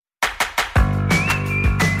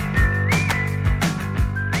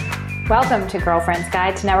Welcome to Girlfriend's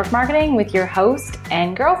Guide to Network Marketing with your host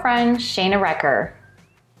and girlfriend, Shayna Recker.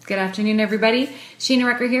 Good afternoon, everybody. Shayna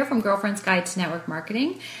Recker here from Girlfriend's Guide to Network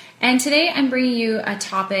Marketing. And today I'm bringing you a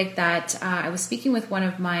topic that I was speaking with one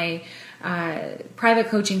of my private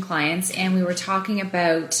coaching clients, and we were talking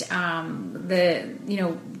about the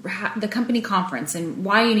company conference and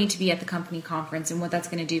why you need to be at the company conference and what that's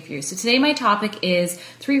going to do for you. So today my topic is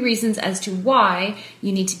 3 reasons as to why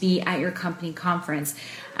you need to be at your company conference.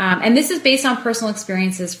 And this is based on personal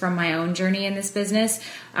experiences from my own journey in this business,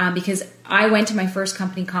 because I went to my first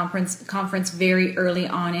company conference very early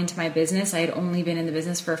on into my business. I had only been in the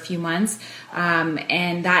business for a few months,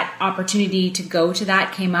 and that opportunity to go to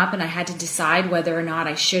that came up, and I had to decide whether or not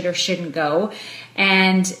I should or shouldn't go.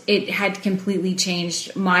 And it had completely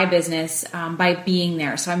changed my business by being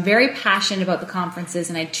there. So I'm very passionate about the conferences,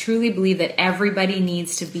 and I truly believe that everybody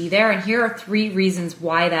needs to be there. And here are 3 reasons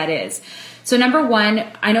why that is. So number 1,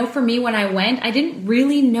 I know for me when I went, I didn't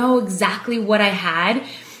really know exactly what I had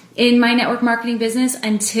in my network marketing business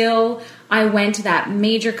until I went to that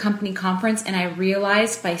major company conference, and I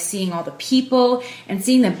realized by seeing all the people and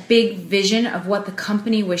seeing the big vision of what the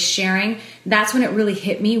company was sharing, that's when it really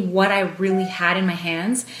hit me what I really had in my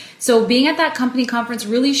hands. So being at that company conference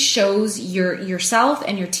really shows yourself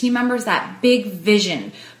and your team members that big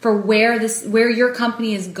vision for where your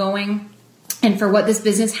company is going and for what this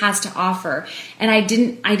business has to offer. And I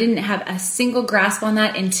didn't have a single grasp on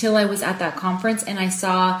that until I was at that conference, and I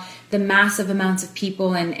saw the massive amounts of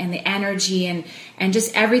people and the energy and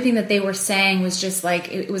just everything that they were saying was just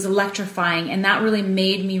like, it was electrifying. And that really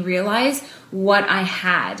made me realize what I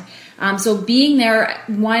had. So being there,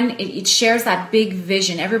 one, it shares that big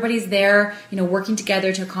vision. Everybody's there, working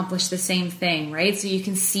together to accomplish the same thing, right? So you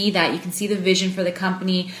can see that. You can see the vision for the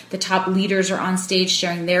company. The top leaders are on stage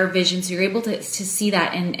sharing their vision. So you're able to see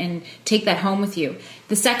that and take that home with you.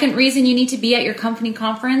 The second reason you need to be at your company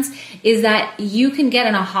conference is that you can get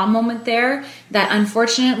an aha moment there that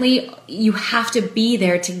unfortunately you have to be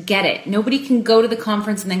there to get it. Nobody can go to the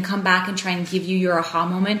conference and then come back and try and give you your aha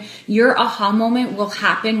moment. Your aha moment will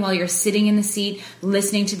happen while you're sitting in the seat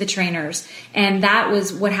listening to the trainers. And that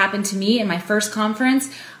was what happened to me in my first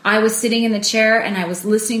conference. I was sitting in the chair and I was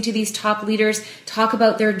listening to these top leaders talk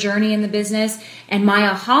about their journey in the business. And my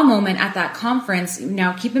aha moment at that conference,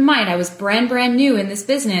 now keep in mind, I was brand new in this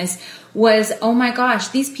business, was, oh my gosh,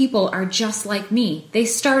 these people are just like me. They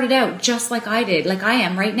started out just like I did, like I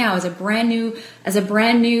am right now as a brand new,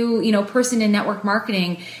 person in network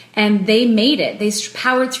marketing, and they made it. They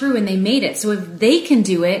powered through and they made it. So if they can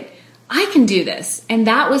do it, I can do this. And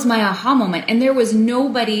that was my aha moment. And there was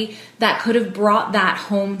nobody that could have brought that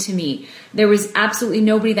home to me. There was absolutely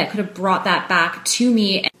nobody that could have brought that back to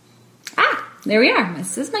me. There we are.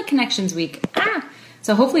 This is my connections week.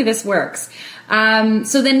 So hopefully this works.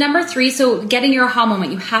 So then number 3, so getting your aha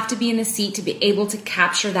moment, you have to be in the seat to be able to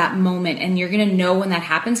capture that moment. And you're going to know when that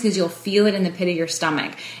happens because you'll feel it in the pit of your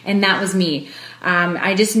stomach. And that was me.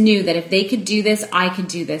 I just knew that if they could do this, I could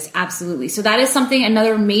do this. Absolutely. So that is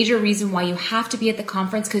another major reason why you have to be at the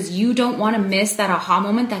conference, because you don't want to miss that aha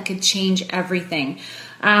moment that could change everything.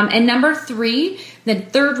 And number 3, the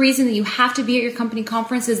third reason that you have to be at your company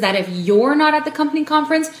conference is that if you're not at the company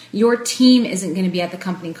conference, your team isn't going to be at the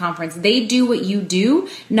company conference. They do what you do,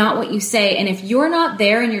 not what you say. And if you're not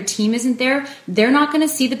there and your team isn't there, they're not going to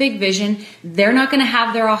see the big vision. They're not going to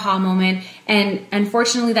have their aha moment. And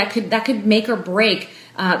unfortunately, that could make or break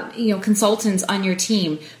consultants on your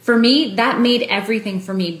team. For me, that made everything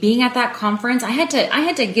for me. Being at that conference, I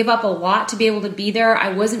had to give up a lot to be able to be there.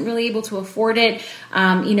 I wasn't really able to afford it.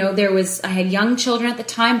 I had young children at the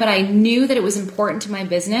time, but I knew that it was important to my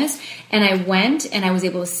business. And I went and I was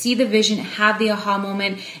able to see the vision, have the aha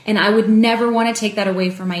moment, and I would never want to take that away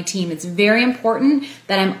from my team. It's very important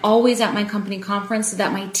that I'm always at my company conference so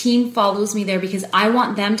that my team follows me there, because I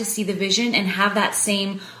want them to see the vision and have that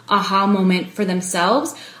same aha moment for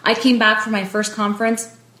themselves. I came back from my first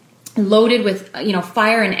conference loaded with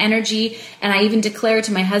fire and energy, and I even declared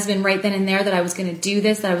to my husband right then and there that I was going to do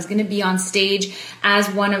this, that I was going to be on stage as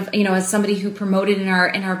one of as somebody who promoted in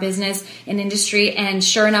our business and industry. And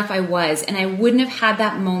sure enough, I was. And I wouldn't have had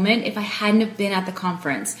that moment if I hadn't have been at the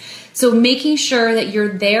conference. So making sure that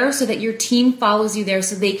you're there so that your team follows you there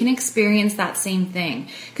so they can experience that same thing.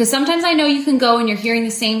 Because sometimes I know you can go and you're hearing the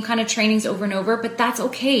same kind of trainings over and over, but that's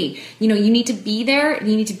okay. You need to be there, and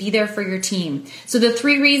you need to be there for your team. So the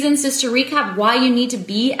 3 reasons, just to recap, why you need to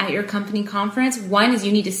be at your company conference. 1 is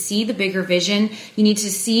you need to see the bigger vision. You need to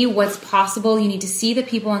see what's possible. You need to see the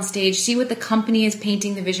people on stage, see what the company is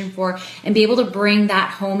painting the vision for, and be able to bring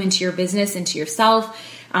that home into your business, into yourself.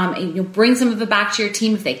 Bring some of it back to your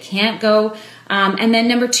team if they can't go. And then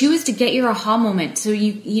number 2 is to get your aha moment. So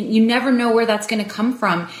you never know where that's going to come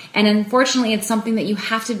from. And unfortunately, it's something that you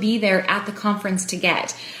have to be there at the conference to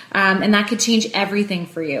get. And that could change everything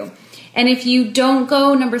for you. And if you don't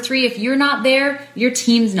go, number 3, if you're not there, your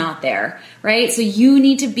team's not there, right? So you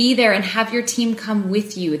need to be there and have your team come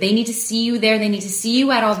with you. They need to see you there. They need to see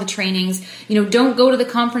you at all the trainings. Don't go to the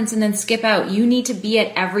conference and then skip out. You need to be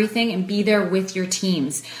at everything and be there with your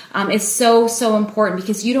teams. It's so, so important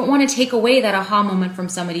because you don't want to take away that aha moment from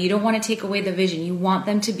somebody. You don't want to take away the vision. You want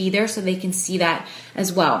them to be there so they can see that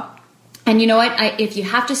as well. And you know what? If you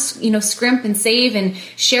have to, scrimp and save and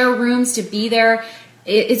share rooms to be there,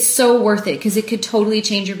 it's so worth it because it could totally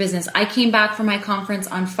change your business. I came back from my conference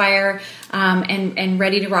on fire and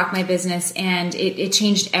ready to rock my business, and it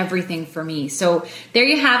changed everything for me. So there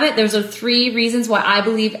you have it. Those are 3 reasons why I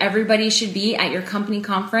believe everybody should be at your company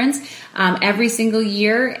conference every single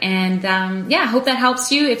year. And I hope that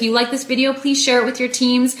helps you. If you like this video, please share it with your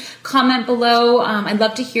teams. Comment below. I'd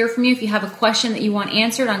love to hear from you. If you have a question that you want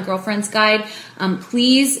answered on Girlfriend's Guide,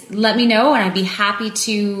 please let me know, and I'd be happy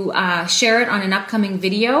to share it on an upcoming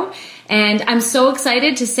video. And I'm so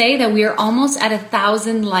excited to say that we are almost at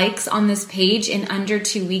 1,000 likes on this page in under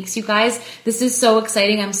 2 weeks, you guys. This is so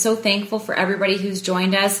exciting. I'm so thankful for everybody who's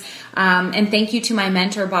joined us. And thank you to my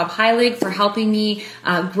mentor, Bob Heilig, for helping me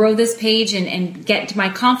grow this page and get my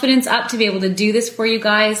confidence up to be able to do this for you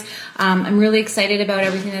guys. I'm really excited about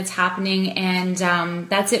everything that's happening. And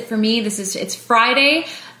that's it for me. It's Friday.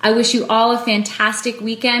 I wish you all a fantastic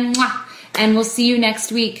weekend. And we'll see you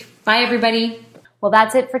next week. Bye, everybody. Well,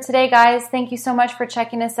 that's it for today, guys. Thank you so much for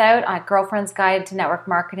checking us out on Girlfriend's Guide to Network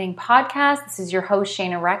Marketing podcast. This is your host,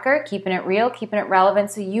 Shayna Recker, keeping it real, keeping it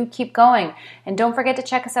relevant so you keep going. And don't forget to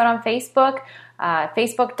check us out on Facebook,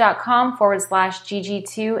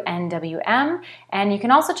 facebook.com/GG2NWM. And you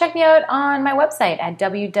can also check me out on my website at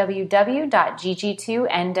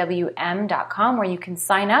www.gg2nwm.com, where you can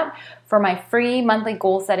sign up for my free monthly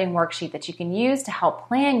goal setting worksheet that you can use to help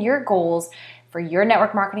plan your goals for your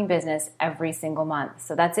network marketing business every single month.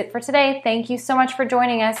 So that's it for today. Thank you so much for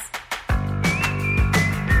joining us.